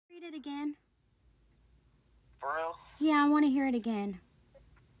Read it again. For real? Yeah, I want to hear it again.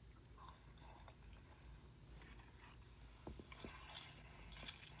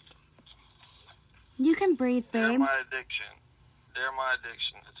 You can breathe, babe. Dear my addiction,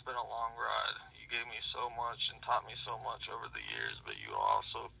 it's been a long ride. You gave me so much and taught me so much over the years, but you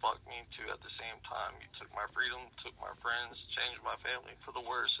also fucked me too at the same time. You took my freedom, took my friends, changed my family for the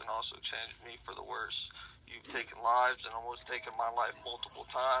worse, and also changed me for the worse. You've taken lives and almost taken my life multiple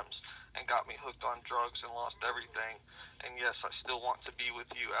times and got me hooked on drugs and lost everything. And yes, I still want to be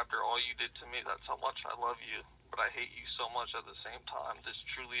with you after all you did to me. That's how much I love you, but I hate you so much at the same time. This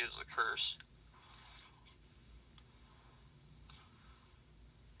truly is a curse.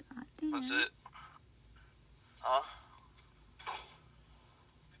 That's it. Huh?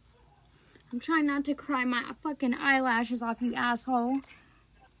 I'm trying not to cry my fucking eyelashes off, you asshole.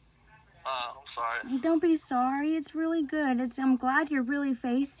 I'm sorry. Don't be sorry. It's really good. I'm glad you're really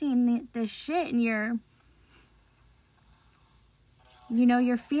facing the shit and you're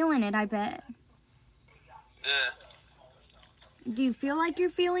feeling it, I bet. Yeah. Do you feel like you're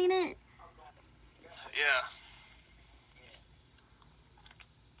feeling it? Yeah.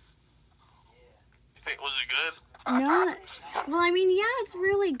 Was it good? No. Well, I mean, yeah, it's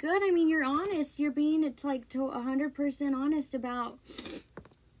really good. I mean, you're honest. You're being, it's like 100% honest about,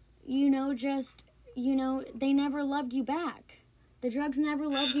 they never loved you back. The drugs never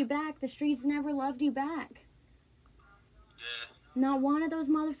loved you back. The streets never loved you back. Yeah. Not one of those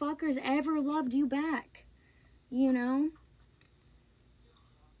motherfuckers ever loved you back.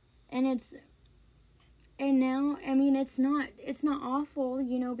 And now, I mean, it's not awful,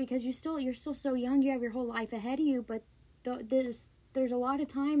 because you're still so young. You have your whole life ahead of you, but there's a lot of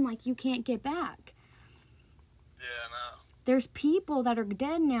time, like, you can't get back. Yeah, no. There's people that are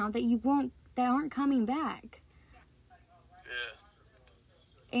dead now that aren't coming back.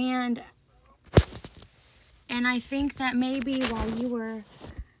 Yeah. And I think that maybe while you were,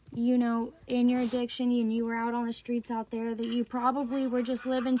 in your addiction and you were out on the streets out there, that you probably were just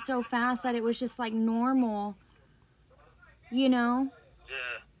living so fast that it was just like normal, Yeah.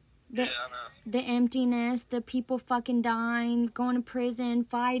 Yeah, I know. The emptiness, the people fucking dying, going to prison,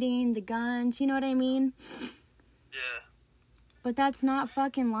 fighting, the guns, you know what I mean? Yeah. But that's not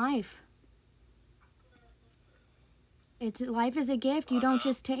fucking life. Life is a gift. You don't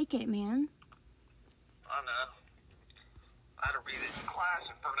just take it, man. I know. I had to read it in class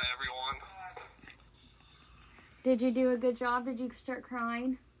in front of everyone. Did you do a good job? Did you start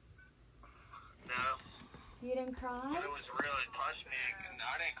crying? No. You didn't cry? It was really touched me.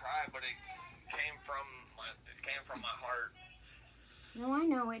 I didn't cry, but it came from my heart. No, I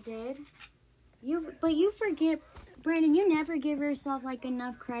know it did. But you forget, Brandon, you never give yourself, like,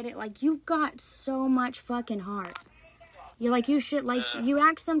 enough credit. Like, you've got so much fucking heart. You're like, you should, like, you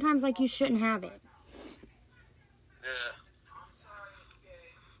act sometimes like you shouldn't have it. Yeah.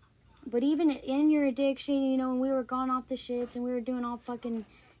 But even in your addiction, when we were gone off the shits and we were doing all fucking,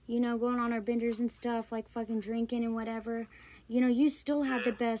 going on our benders and stuff, like fucking drinking and whatever, you still had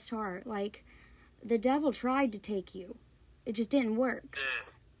the best heart. Like, the devil tried to take you. It just didn't work. Yeah.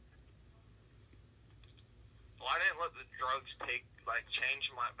 Well, I didn't let the drugs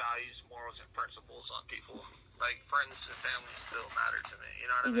change my values, morals, and principles on people. Like, friends and family still matter to me, you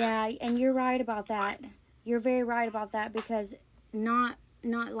know what I mean? Yeah, and you're right about that. You're very right about that, because not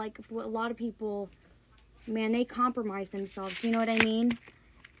like a lot of people, man, they compromise themselves, you know what I mean?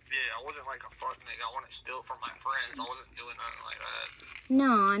 Yeah, I wasn't like a fuck nigga. I wasn't steal from my friends. I wasn't doing nothing like that.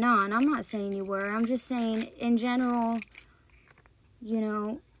 No, and I'm not saying you were. I'm just saying, in general,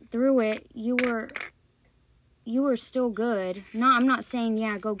 through it, you were still good. No, I'm not saying,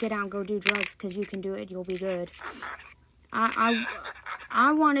 yeah, go get out and go do drugs, because you can do it, you'll be good. I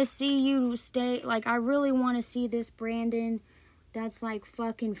want to see you stay, like, I really want to see this Brandon that's, like,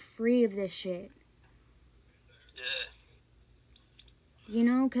 fucking free of this shit. Yeah.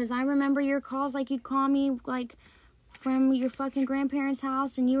 Because I remember your calls, like, you'd call me, like, from your fucking grandparents'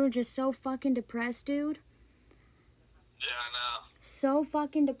 house, and you were just so fucking depressed, dude. Yeah, I know. So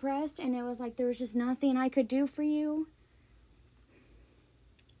fucking depressed, and it was like there was just nothing I could do for you.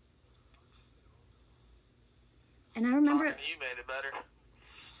 And I remember... You made it better.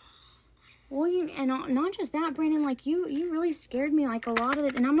 Well, and not just that, Brandon, like, you really scared me, like, a lot of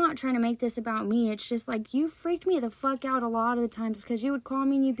it, and I'm not trying to make this about me, it's just, like, you freaked me the fuck out a lot of the times, because you would call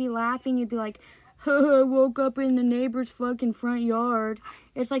me and you'd be laughing, you'd be like, I woke up in the neighbor's fucking front yard.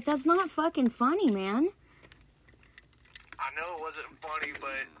 It's like, that's not fucking funny, man. I know it wasn't funny,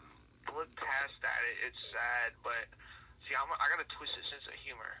 but to look past that, it's sad, but, see, I got a twisted sense of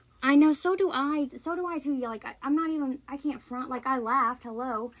humor. I know, so do I. So do I too. Like, I'm not even, I can't front. Like, I laughed,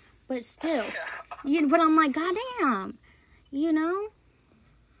 hello. But still. But I'm like, goddamn. You know?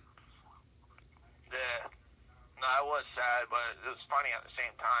 Yeah. No, it was sad, but it was funny at the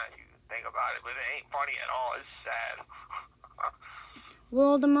same time. You think about it, but it ain't funny at all. It's sad.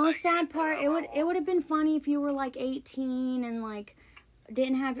 Well, the most sad part, it would have been funny if you were like 18 and like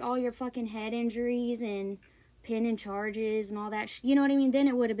didn't have all your fucking head injuries and pending charges and all that. You know what I mean? Then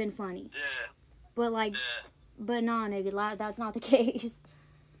it would have been funny. Yeah. But like, but nah, nigga, that's not the case.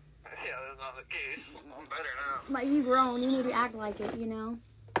 Yeah, that's not the case. I'm better now. Like, you grown, you need to act like it, you know?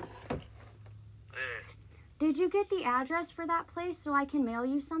 Yeah. Did you get the address for that place so I can mail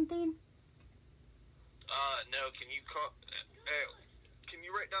you something? No, can you call, can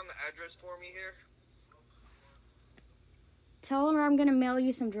you write down the address for me here? Tell her I'm gonna mail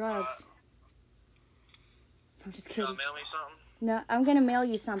you some drugs. I'm just kidding. You mail me something? No, I'm gonna mail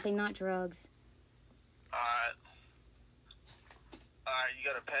you something, not drugs. Alright, you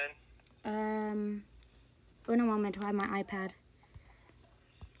got a pen? Un momento, I have my iPad.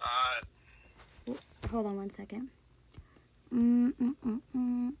 Hold on 1 second.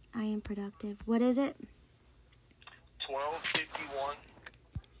 I am productive. What is it? 1251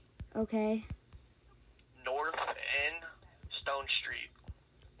 Okay. North End Stone Street.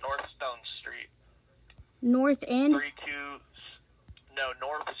 North Stone Street. North End? North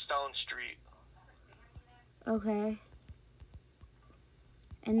Stone Street. Okay.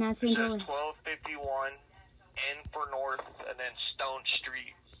 And that's It in says Duluth. 1251 N for North and then Stone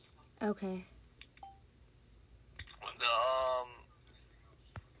Street. Okay. The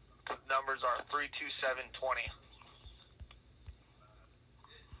numbers are 32720.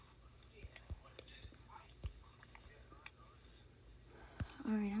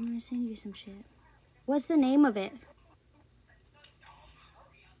 Alright, I'm gonna send you some shit. What's the name of it?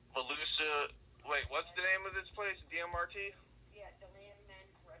 Belusa. Wait, what's the name of this place? DMRT? Yeah, the Landman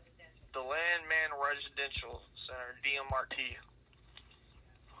Residential. The Landman Residential Center, DMRT.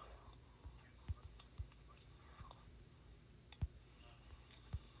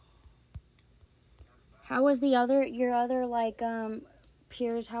 How was your other, like,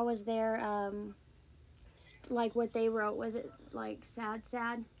 peers, how was their, like, what they wrote? Was it, like, sad?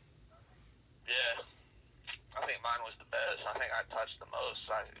 Yeah. I think mine was the best. I think I touched the most.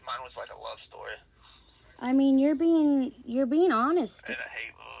 Mine was like a love story. I mean, you're being honest. And a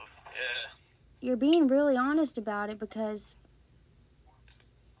hate move. Yeah. You're being really honest about it because...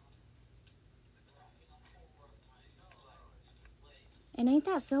 And ain't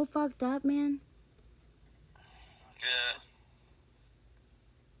that so fucked up, man? Yeah.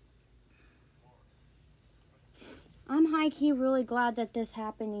 I'm high-key really glad that this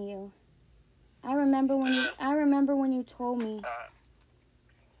happened to you. I remember when you told me.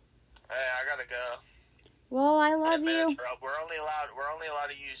 Hey, I gotta go. Well, I love you. We're only allowed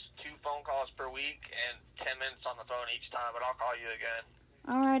to use 2 phone calls per week and 10 minutes on the phone each time, but I'll call you again.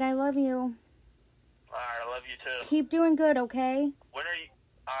 All right, I love you. All right, I love you too. Keep doing good, okay? All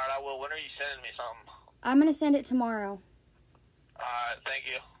right, I will. When are you sending me something? I'm gonna send it tomorrow. All right, thank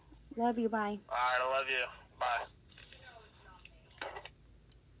you. Love you, bye. All right, I love you. Bye.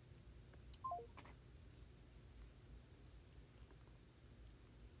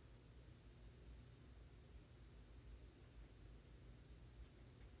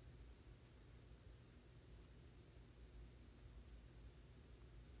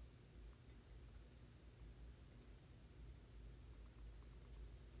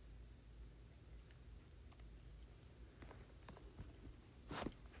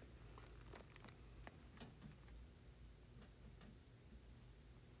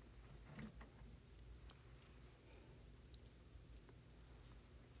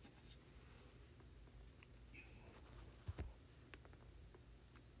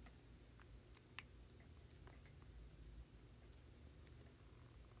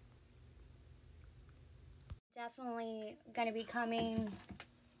 Definitely gonna be coming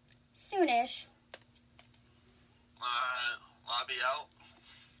soonish. I'll be out.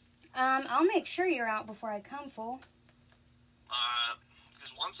 I'll make sure you're out before I come, fool.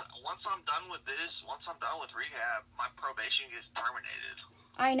 Because once I'm done with this, once I'm done with rehab, my probation gets terminated.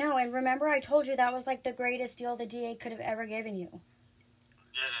 I know, and remember I told you that was like the greatest deal the DA could have ever given you.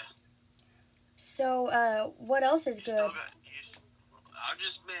 Yeah. So, what else is good? I've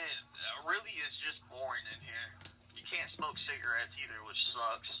just been, really it's just boring in here. You can't smoke cigarettes either, which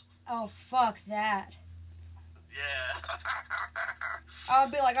sucks. Oh, fuck that. Yeah. I'll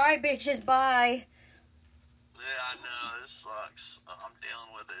be like, alright, bitches, bye. Yeah, I know, this sucks. I'm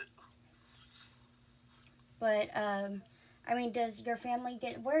dealing with it. But, I mean, does your family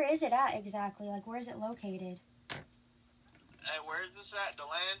get... Where is it at exactly? Like, where is it located? Hey, where is this at?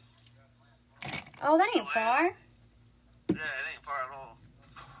 DeLand? Oh, that ain't DeLand? far. Yeah, it ain't far at all.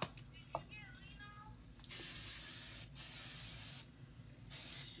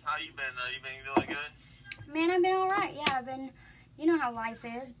 How you been, though? You been doing good? Man, I've been alright. Yeah, I've been... You know how life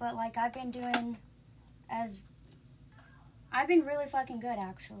is, but, like, I've been doing as... I've been really fucking good,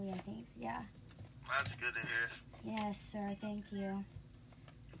 actually, I think. Yeah. That's good to hear. Yes, sir. Thank you.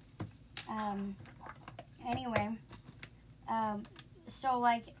 Anyway, so,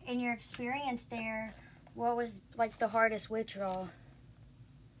 like, in your experience there, what was, like, the hardest withdrawal?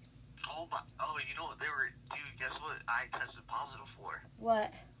 Oh, you know what they were... Dude, guess what I tested positive for?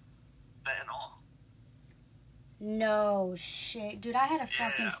 What? Fentanyl. No shit. Dude, I had a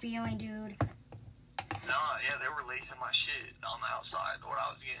fucking feeling, dude. No, yeah, they were lacing my shit on the outside. What I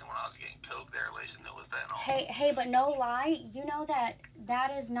was getting when I was getting coke, they were lacing it with fentanyl. Hey, but no lie, you know that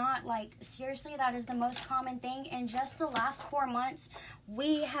is not, like, seriously, that is the most common thing. In just the last 4 months,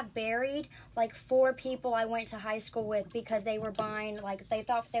 we have buried, like, 4 people I went to high school with because they were buying, like, they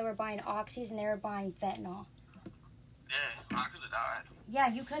thought they were buying oxys and they were buying fentanyl. Yeah, I could have died. Yeah,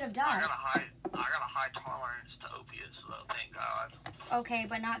 you could have died. I got a high tolerance to opiates, though, thank God. Okay,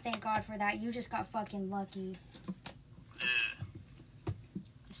 but not thank God for that. You just got fucking lucky. Yeah.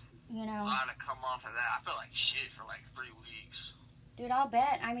 You know? I had to come off of that. I felt like shit for like 3 weeks. Dude, I'll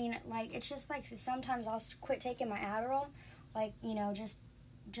bet. I mean, like, it's just like sometimes I'll quit taking my Adderall, like, you know, just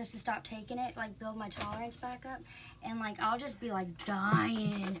to stop taking it, like, build my tolerance back up. And, like, I'll just be, like,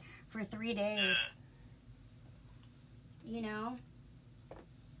 dying for 3 days. Yeah. You know?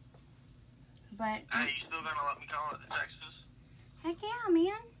 But... Hey, you still gonna let me come to Texas? Heck yeah,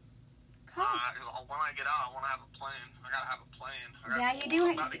 man. Come. When I get out, I want to have a plan. I gotta have a plan. Yeah, you do.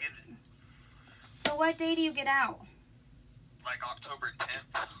 I'm about to get it. So what day do you get out? Like October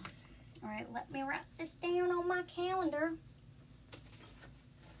 10th. Alright, let me write this down on my calendar.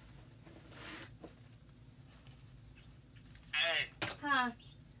 Hey. Huh?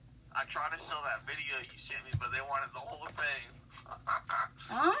 I tried to sell that video you sent me, but they wanted the whole thing.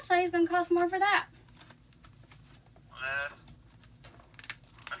 I'll tell you it's gonna cost more for that.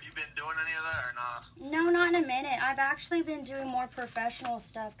 Have you been doing any of that or not? No, not in a minute. I've actually been doing more professional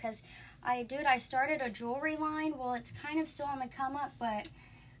stuff because I started a jewelry line. Well, it's kind of still on the come up, but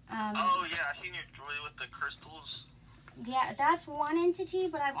oh yeah, I seen your jewelry with the crystals. Yeah, that's one entity,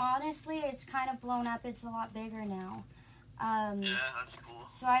 but it's kind of blown up. It's a lot bigger now. Yeah, that's cool.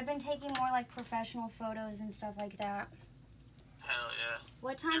 So I've been taking more like professional photos and stuff like that. Hell yeah.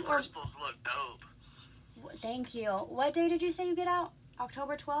 What time? Your crystals look dope. Thank you. What day did you say you get out?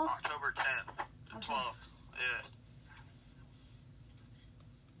 October 12th? October 10th. Okay. 12th. Yeah.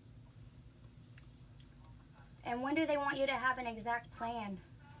 And when do they want you to have an exact plan?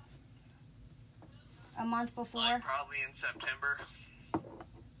 A month before? Like probably in September.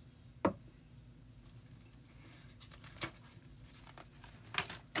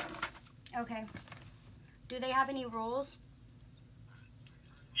 Okay. Do they have any rules?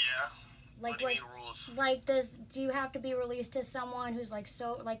 Yeah. Like what do you mean rules? Like, do you have to be released to someone who's like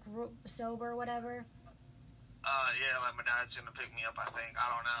sober or whatever? Yeah, like my dad's gonna pick me up, I think. I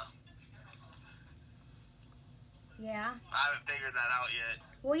don't know. Yeah. I haven't figured that out yet.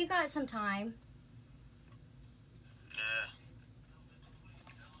 Well, you got some time. Yeah.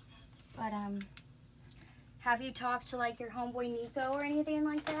 But have you talked to like your homeboy Nico or anything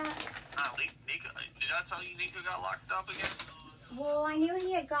like that? Nico. Did I tell you Nico got locked up again? Well, I knew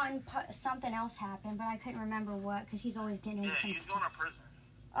he had gotten something else happened, but I couldn't remember what because he's always getting into some he's stuff. going to prison.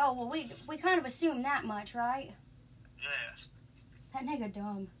 Oh, well, we kind of assumed that much, right? Yeah. That nigga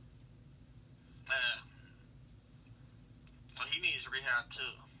dumb. Yeah. Well, he needs rehab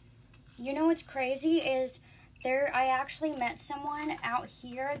too. You know what's crazy is I actually met someone out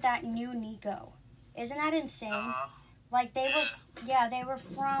here that knew Nico. Isn't that insane? Like they were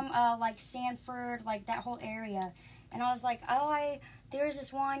from like Sanford, like that whole area. And I was like, there's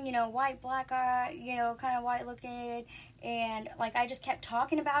this one, you know, white, black guy, you know, kind of white looking. And, like, I just kept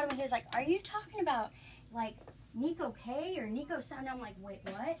talking about him. And he was like, are you talking about, like, Nico K or Nico something? I'm like, wait,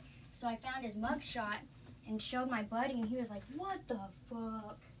 what? So I found his mugshot and showed my buddy. And he was like, what the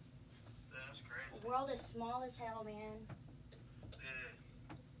fuck? That's crazy. The world is small as hell, man.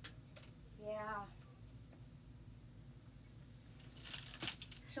 Yeah. Yeah.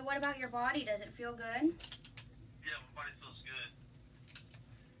 So what about your body? Does it feel good? Yeah, my body feels good.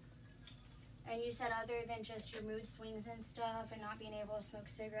 And you said other than just your mood swings and stuff and not being able to smoke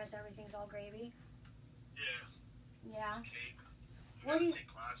cigarettes, everything's all gravy? Yeah. Yeah. Cake. What do you... Take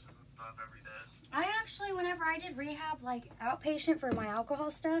classes and stuff every day. I actually, whenever I did rehab, like outpatient for my alcohol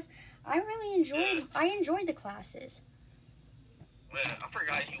stuff, I really enjoyed. I enjoyed the classes. Man, I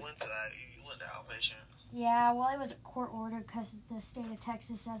forgot you went to that. You went to outpatient. Yeah, well, it was a court order because the state of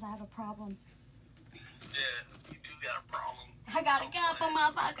Texas says I have a problem. Yeah, you do got a problem. I got a couple,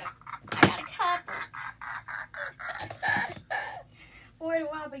 motherfucker. I got a couple. Where do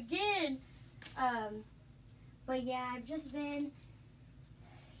I begin? But yeah, I've just been,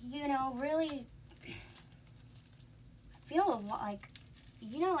 really feel a lot like,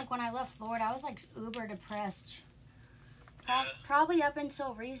 like when I left Florida, I was like uber depressed. Probably up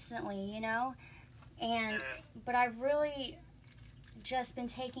until recently, and but I've really just been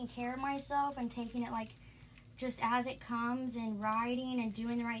taking care of myself and taking it like just as it comes and riding and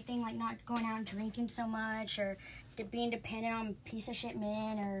doing the right thing, like not going out and drinking so much or being dependent on piece of shit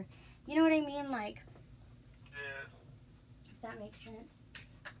men, or you know what I mean, like, if that makes sense.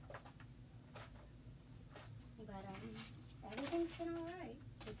 But everything's been alright.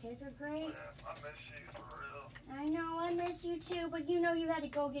 The kids are great. Yeah, I miss you for real. I know, I miss you too, but you had to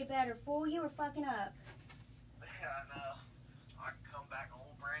go get better, fool. You were fucking up. Yeah, I know. I can come back a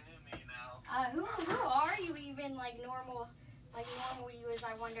whole brand new me now. Who are you even, like normal you is,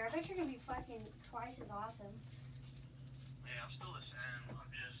 I wonder. I bet you're gonna be fucking twice as awesome. Yeah, I'm still the same.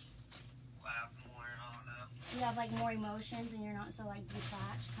 I'm just laughing more, I don't know. You have, like, more emotions and you're not so, like,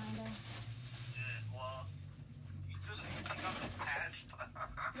 detached, kind of. Yeah, well, you just think I'm attached.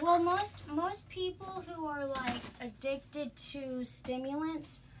 Well, most people who are, like, addicted to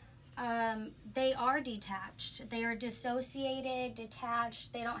stimulants, they are detached. They are dissociated,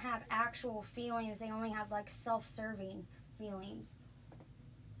 detached. They don't have actual feelings. They only have, like, self-serving feelings.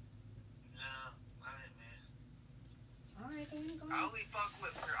 No, I didn't, man. Alright, then, go I on. only fuck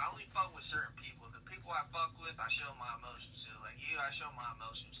with certain people. The people I fuck with, I show my emotions to. Like you, I show my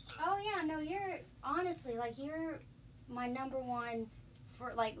emotions to. Oh, yeah, no, you're, honestly, like, you're my number one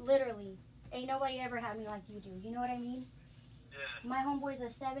for, like, literally. Ain't nobody ever had me like you do. You know what I mean? Yeah. My homeboy's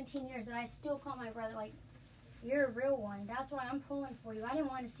 17 years, and I still call my brother, like, you're a real one. That's why I'm pulling for you. I didn't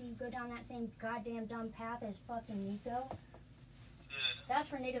want to see you go down that same goddamn dumb path as fucking Nico. Yeah. That's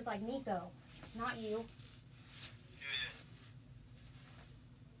for niggas like Nico, not you. Yeah.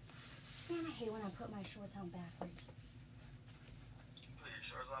 Man, I hate when I put my shorts on backwards. You put your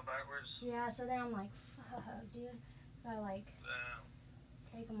shorts on backwards? Yeah, so then I'm like, fuck, dude. Gotta, like, Damn.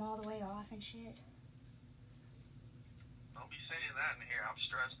 take them all the way off and shit. Don't be saying that in here. I'm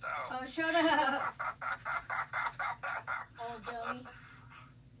stressed out. Oh, shut up. Old dummy.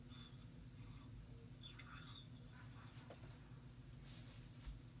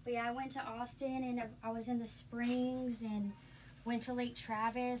 But yeah, I went to Austin and I was in the Springs and went to Lake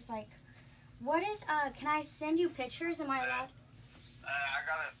Travis. Like, what is, can I send you pictures? Am I allowed? I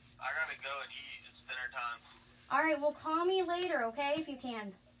gotta go and eat. It's dinner time. Alright, well, call me later, okay, if you can.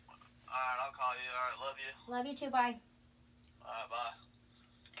 Alright, I'll call you. Alright, love you. Love you too, bye. Alright, bye.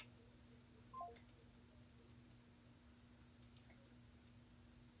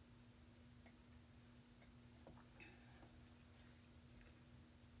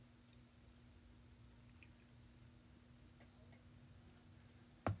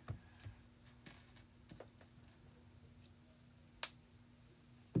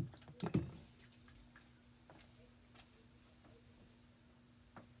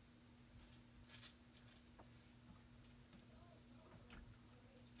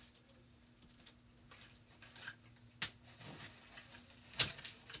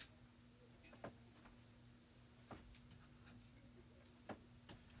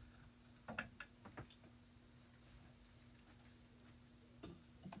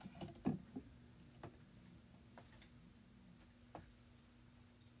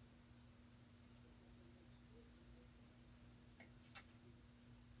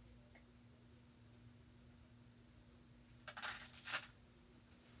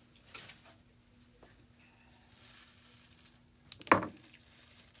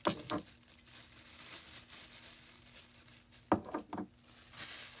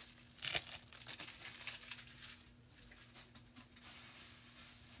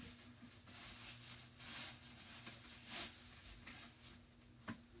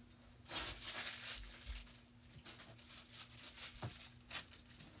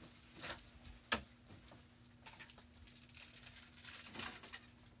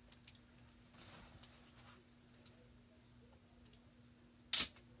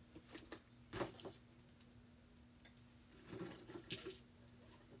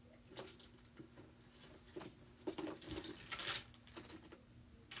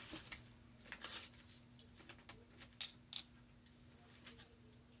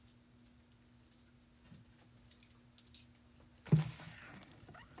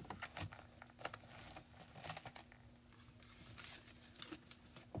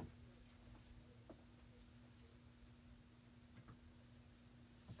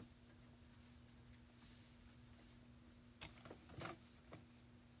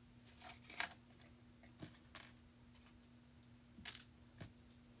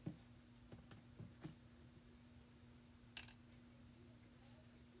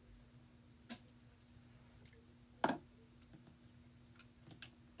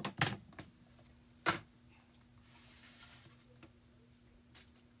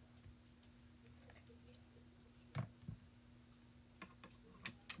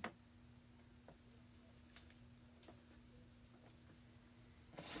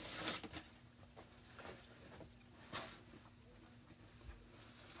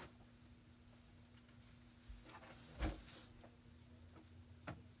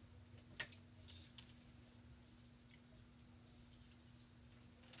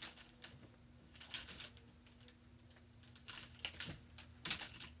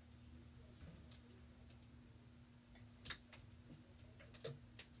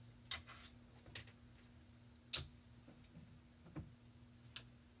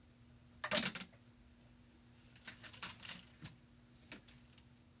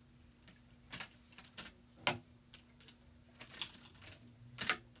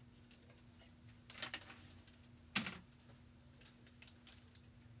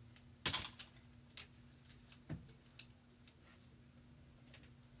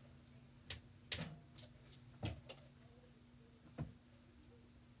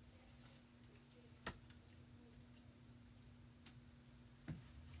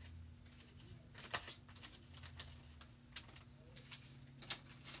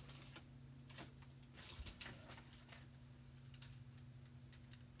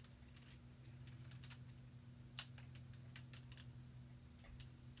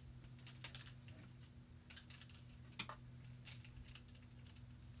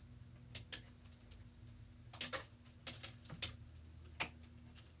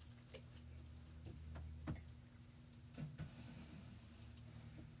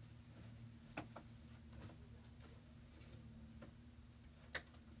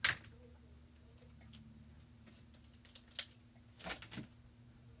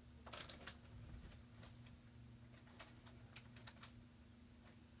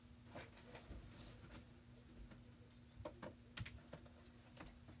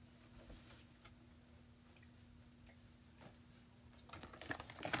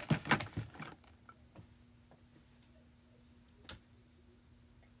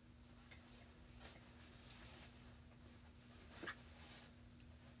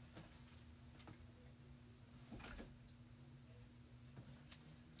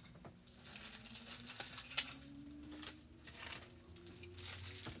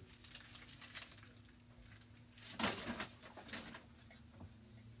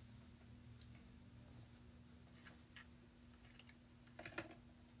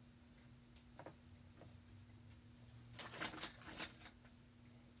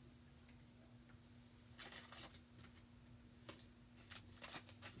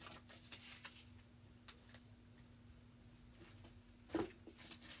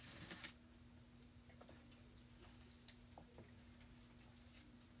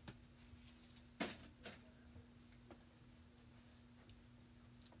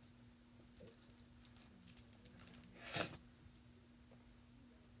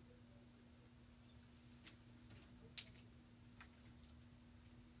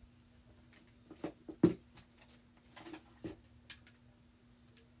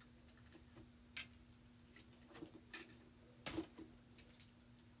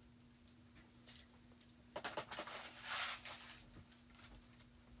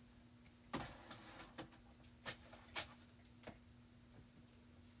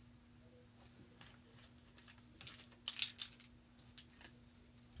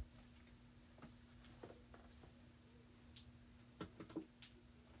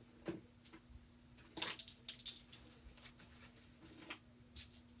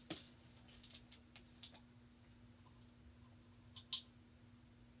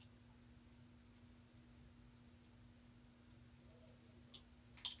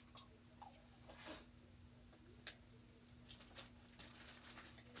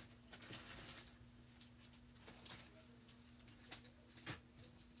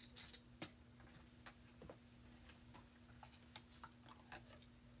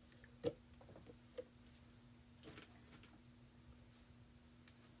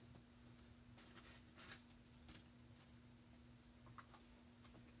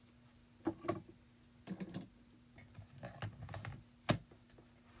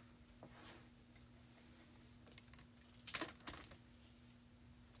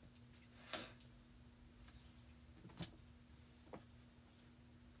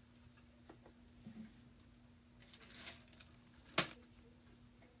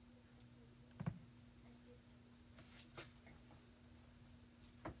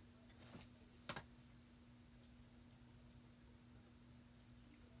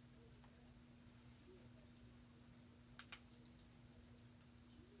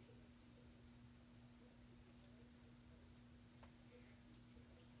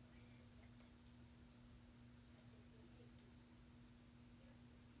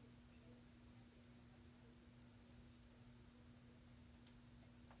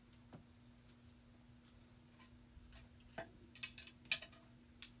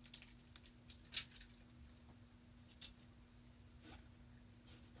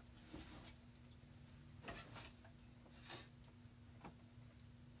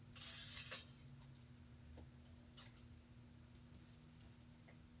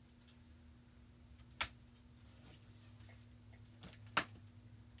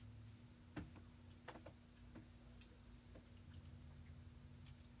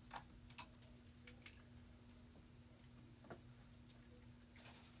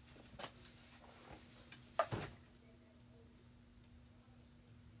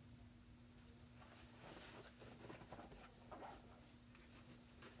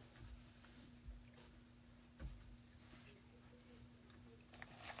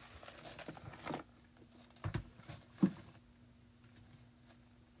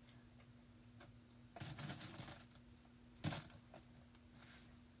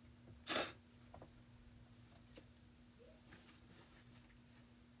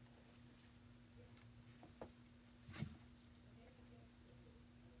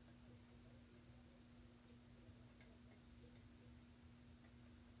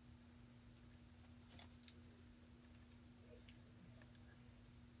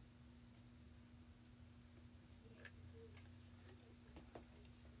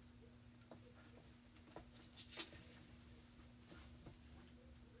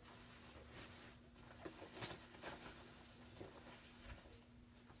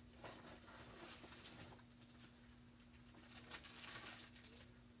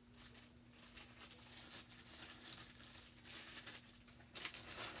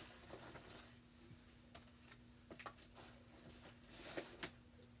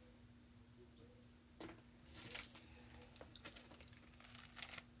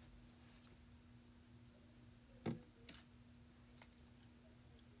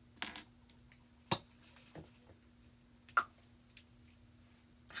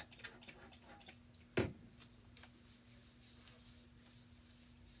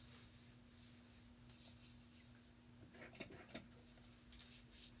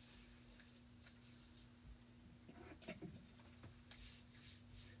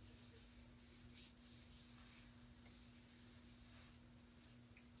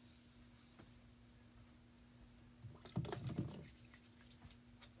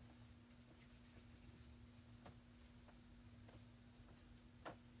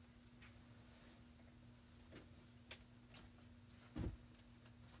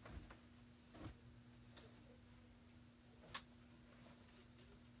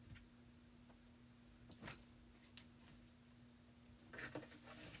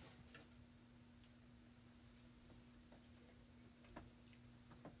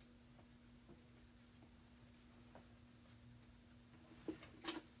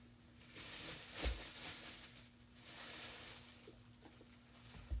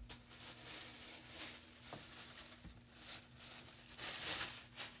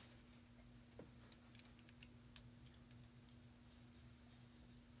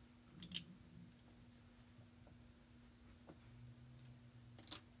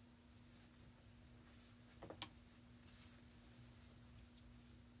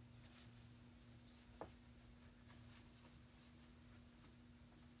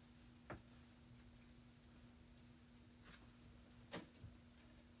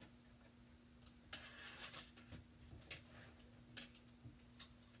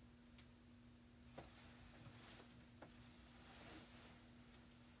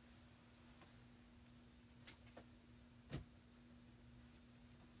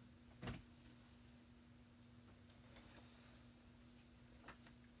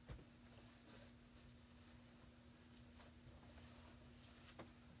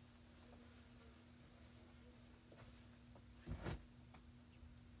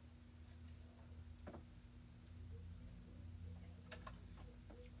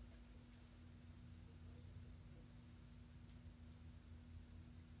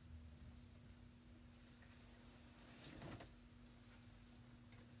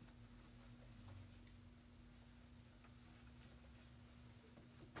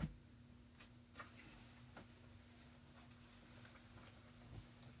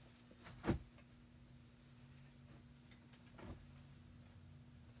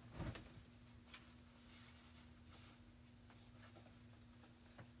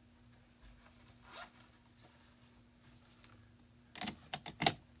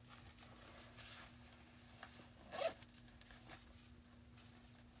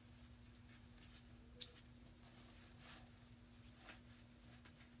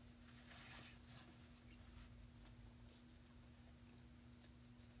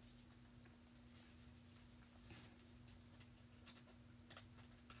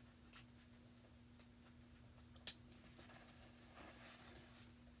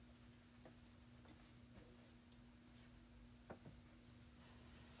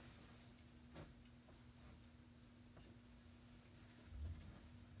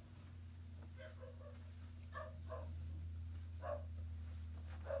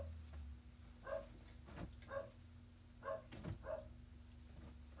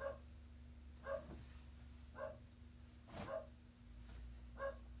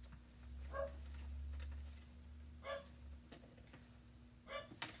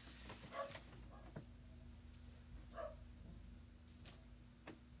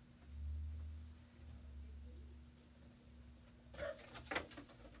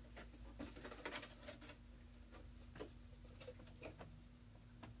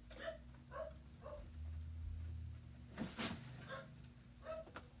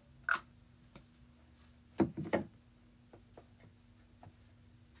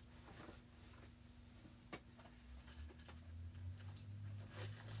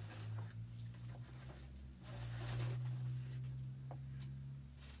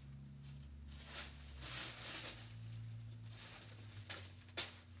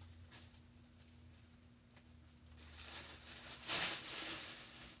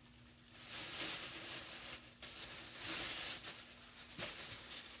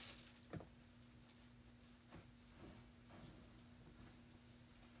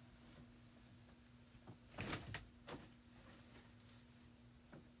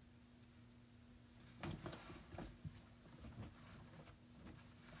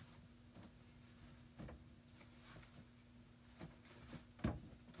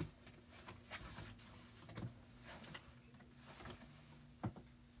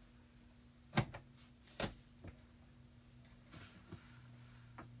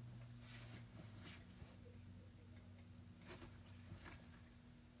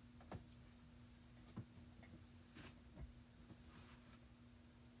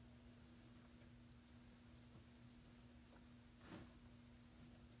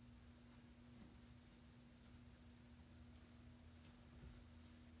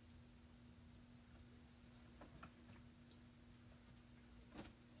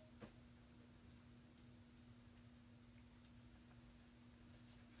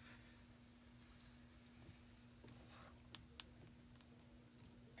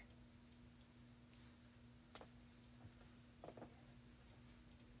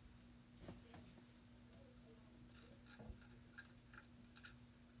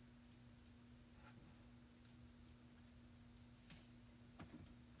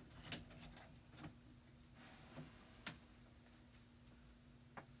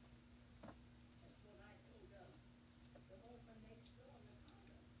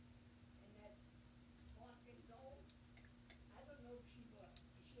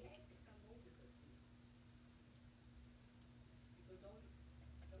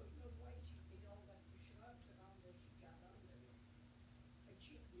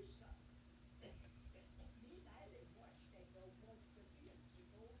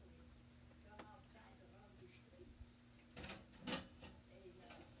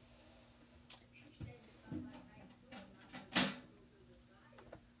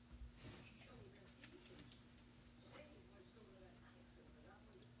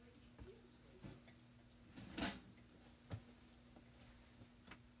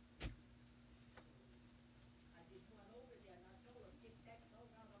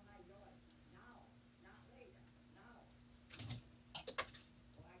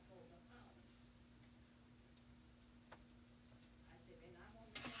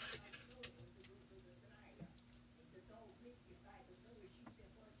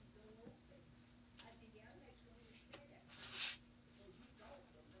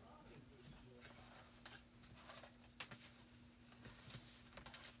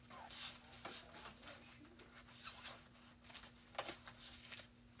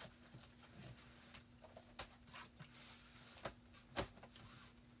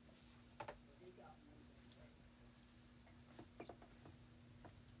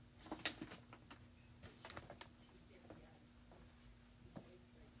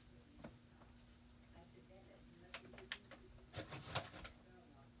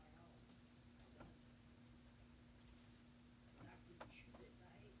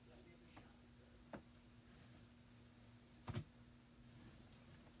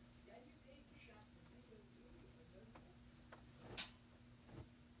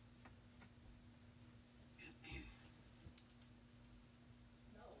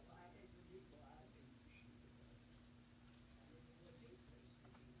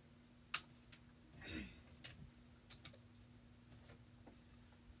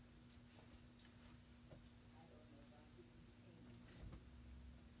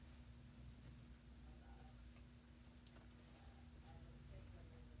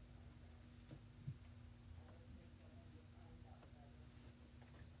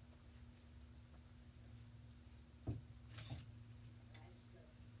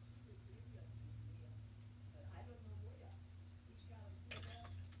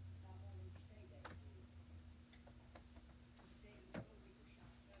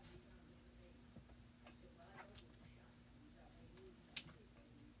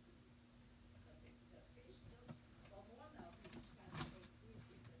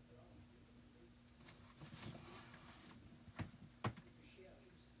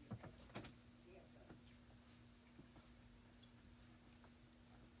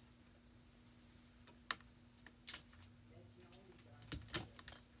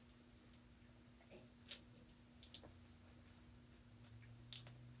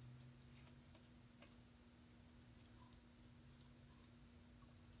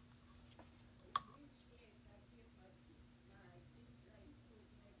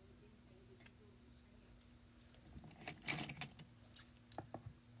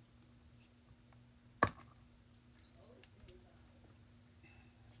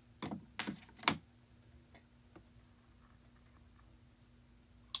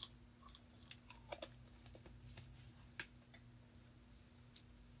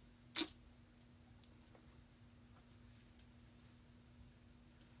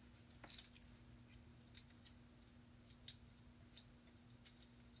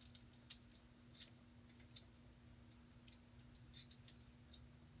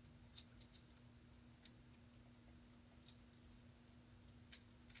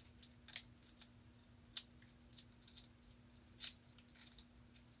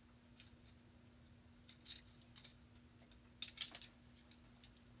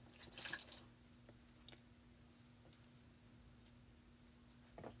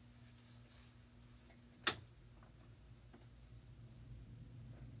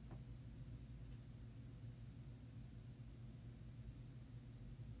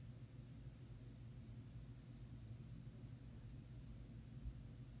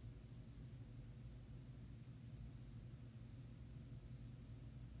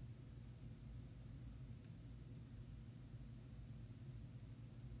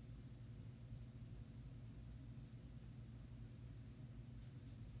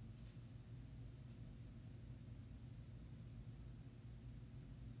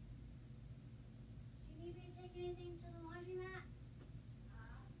 anything to the laundromat?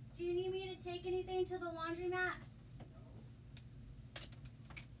 Do you need me to take anything to the laundromat?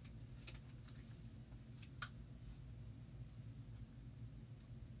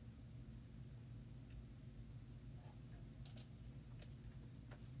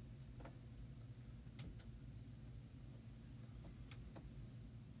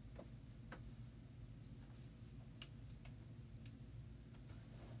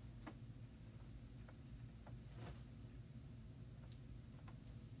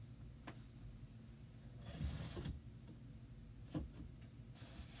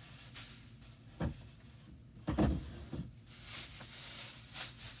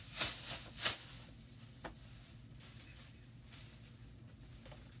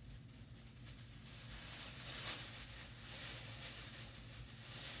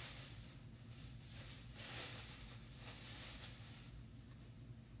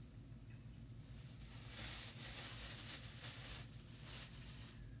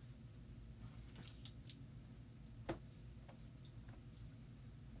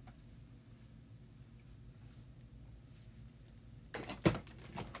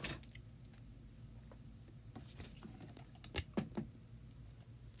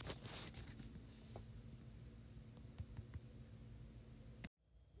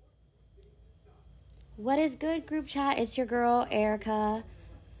 What is good, group chat? It's your girl, Erica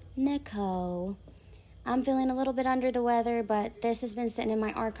Nico. I'm feeling a little bit under the weather, but this has been sitting in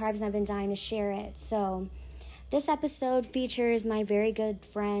my archives and I've been dying to share it. So this episode features my very good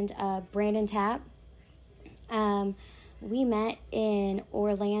friend, Brandon Tapp. We met in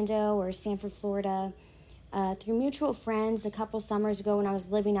Orlando or Sanford, Florida, through mutual friends a couple summers ago when I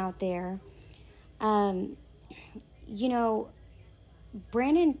was living out there. Brandon's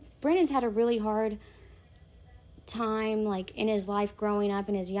had a really hard time like in his life growing up,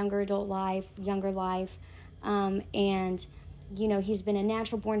 in his younger life, and he's been a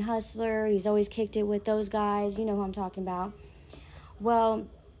natural born hustler. He's always kicked it with those guys. You know who I'm talking about. Well,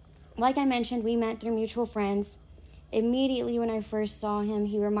 like I mentioned, we met through mutual friends. Immediately when I first saw him,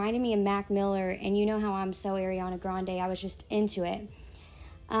 he reminded me of Mac Miller, and you know how I'm so Ariana Grande. I was just into it.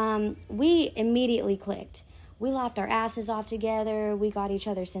 We immediately clicked. We laughed our asses off together. We got each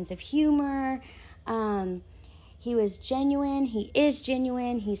other's sense of humor. He was genuine. He is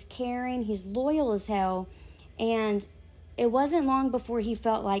genuine. He's caring. He's loyal as hell. And it wasn't long before he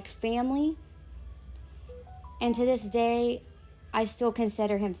felt like family. And to this day, I still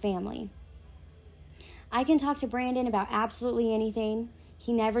consider him family. I can talk to Brandon about absolutely anything.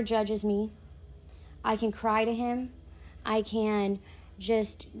 He never judges me. I can cry to him. I can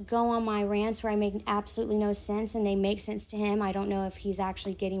just go on my rants where I make absolutely no sense and they make sense to him. I don't know if he's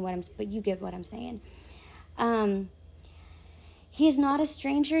actually getting but you get what I'm saying. He is not a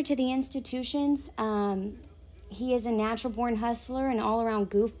stranger to the institutions. He is a natural born hustler and all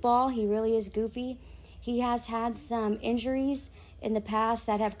around goofball. He really is goofy. He has had some injuries in the past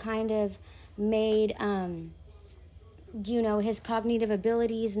that have kind of made, his cognitive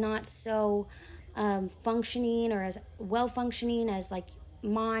abilities not so functioning or as well functioning as like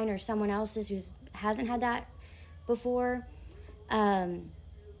mine or someone else's who hasn't had that before. But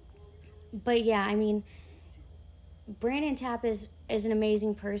yeah, I mean, Brandon Tapp is an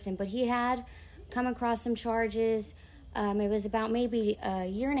amazing person, but he had come across some charges. It was about maybe a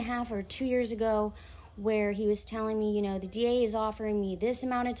year and a half or 2 years ago where he was telling me, the DA is offering me this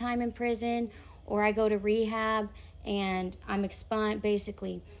amount of time in prison or I go to rehab and I'm expunged,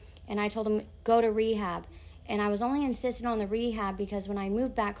 basically. And I told him, go to rehab. And I was only insisting on the rehab because when I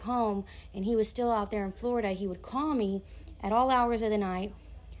moved back home and he was still out there in Florida, he would call me at all hours of the night,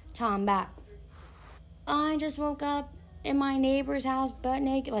 Tom, back. I just woke up in my neighbor's house butt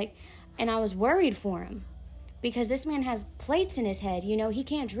naked, and I was worried for him because this man has plates in his head. He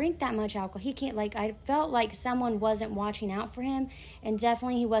can't drink that much alcohol. He can't, I felt like someone wasn't watching out for him, and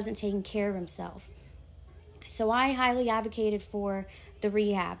definitely he wasn't taking care of himself. So I highly advocated for the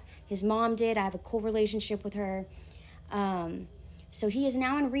rehab. His mom did. I have a cool relationship with her. So he is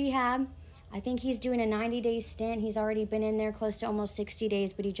now in rehab. I think he's doing a 90-day stint. He's already been in there close to almost 60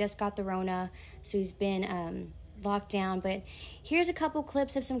 days, but he just got the Rona, so he's been locked down. But here's a couple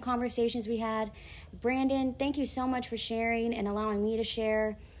clips of some conversations we had. Brandon, thank you so much for sharing and allowing me to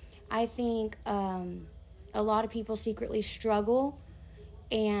share. I think a lot of people secretly struggle,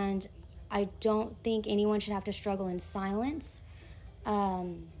 and I don't think anyone should have to struggle in silence.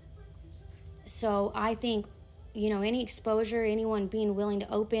 So I think, any exposure, anyone being willing to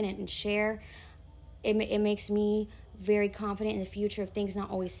open it and share, it makes me very confident in the future of things not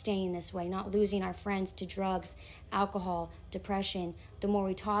always staying this way, not losing our friends to drugs, alcohol, depression. The more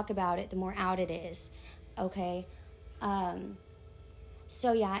we talk about it, the more out it is. okay?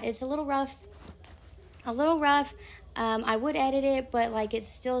 So yeah, it's a little rough. I would edit it, but like it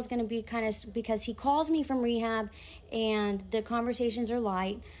still is going to be kind of, because he calls me from rehab and the conversations are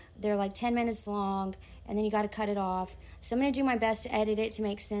light. They're like 10 minutes long, and then you got to cut it off. So I'm going to do my best to edit it to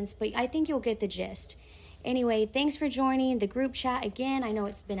make sense, but I think you'll get the gist. Anyway, thanks for joining the group chat again. I know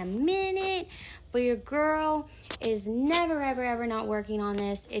it's been a minute, but your girl is never, ever, ever not working on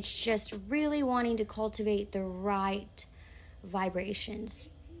this. It's just really wanting to cultivate the right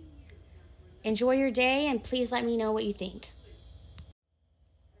vibrations. Enjoy your day, and please let me know what you think.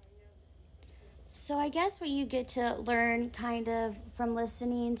 So I guess what you get to learn kind of from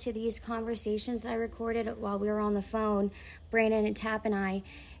listening to these conversations that I recorded while we were on the phone, Brandon and Tap and I,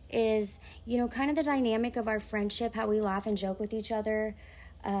 is, kind of the dynamic of our friendship, how we laugh and joke with each other.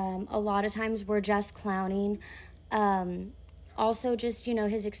 A lot of times we're just clowning. Also just,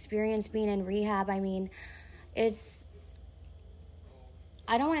 his experience being in rehab. I mean, I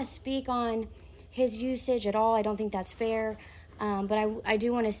don't want to speak on his usage at all. I don't think that's fair. But I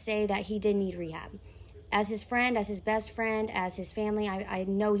do want to say that he did need rehab. As his friend, as his best friend, as his family, I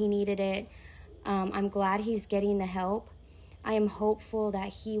know he needed it. I'm glad he's getting the help. I am hopeful that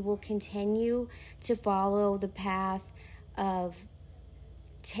he will continue to follow the path of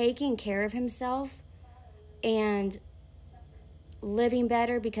taking care of himself and living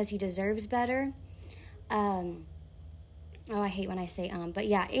better because he deserves better. I hate when I say but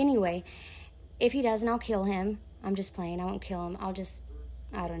yeah, anyway, if he doesn't, I'll kill him. I'm just playing. I won't kill him. I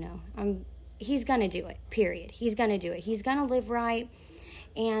don't know. He's going to do it, period. He's going to do it. He's going to live right.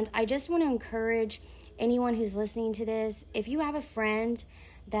 And I just want to encourage anyone who's listening to this, if you have a friend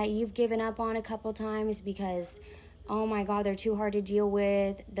that you've given up on a couple times because, oh my God, they're too hard to deal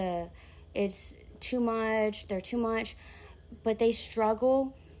with, it's too much, they're too much, but they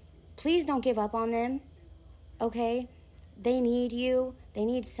struggle, please don't give up on them, okay? They need you. They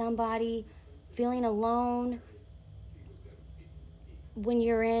need somebody. Feeling alone when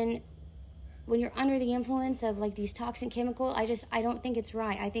you're under the influence of like these toxic chemicals, I don't think it's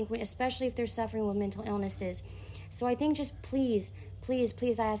right. I think especially if they're suffering with mental illnesses. So I think just please,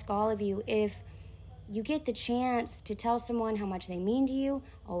 I ask all of you, if you get the chance to tell someone how much they mean to you,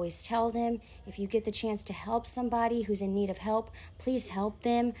 always tell them. If you get the chance to help somebody who's in need of help, please help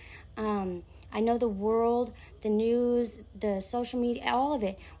them. I know the world, the news, the social media, all of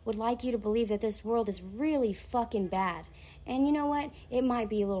it would like you to believe that this world is really fucking bad. And you know what? It might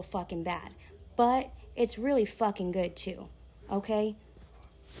be a little fucking bad, but it's really fucking good too, okay?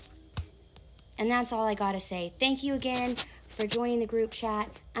 And that's all I gotta say. Thank you again for joining the group chat.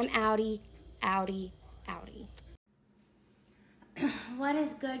 I'm outie. What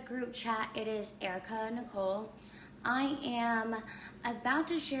is good, group chat? It is Erica Nicole. I am about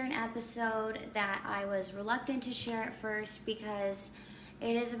to share an episode that I was reluctant to share at first because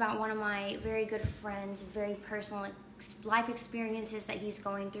it is about one of my very good friends, very personal life experiences that he's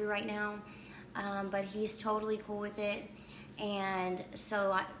going through right now. But he's totally cool with it, and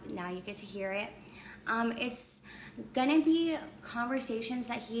so now you get to hear it. It's gonna be conversations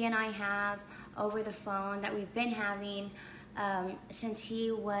that he and I have over the phone that we've been having since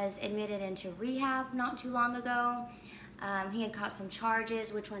he was admitted into rehab not too long ago. He had caught some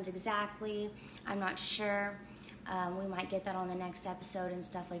charges. Which ones exactly, I'm not sure. We might get that on the next episode and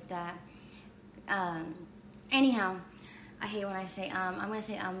stuff like that. Anyhow, I hate when I say I'm going to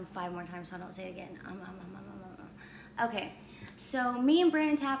say 5 more times so I don't say it again. Okay, so me and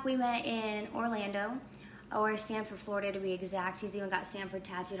Brandon Tapp, we met in Orlando, or Stanford, Florida to be exact. He's even got Stanford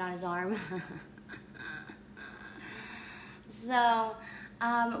tattooed on his arm. So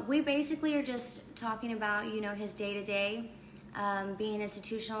we basically are just talking about, his day-to-day, being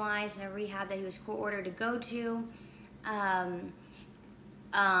institutionalized in a rehab that he was court-ordered to go to.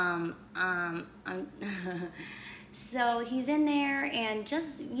 So he's in there, and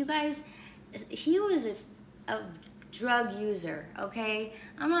just, you guys, he was a drug user, okay?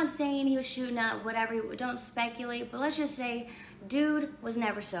 I'm not saying he was shooting up, whatever, don't speculate, but let's just say dude was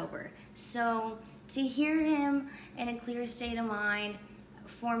never sober. So to hear him in a clear state of mind,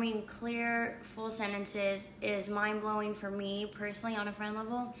 forming clear, full sentences is mind-blowing for me personally on a friend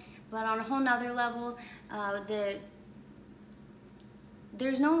level, but on a whole nother level,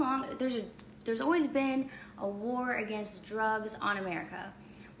 there's always been a war against drugs on America.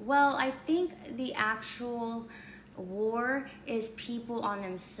 Well, I think the actual war is people on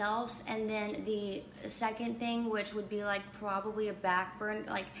themselves, and then the second thing, which would be like probably a backburn,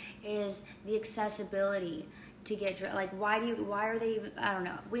 like, is the accessibility to get drugs. Like, why are they even, I don't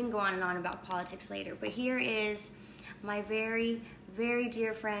know, we can go on and on about politics later, but here is my very, very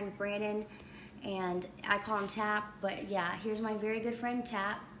dear friend Brandon And I call him Tap, but yeah, here's my very good friend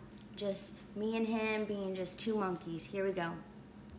Tap. Just me and him being just two monkeys. Here we go.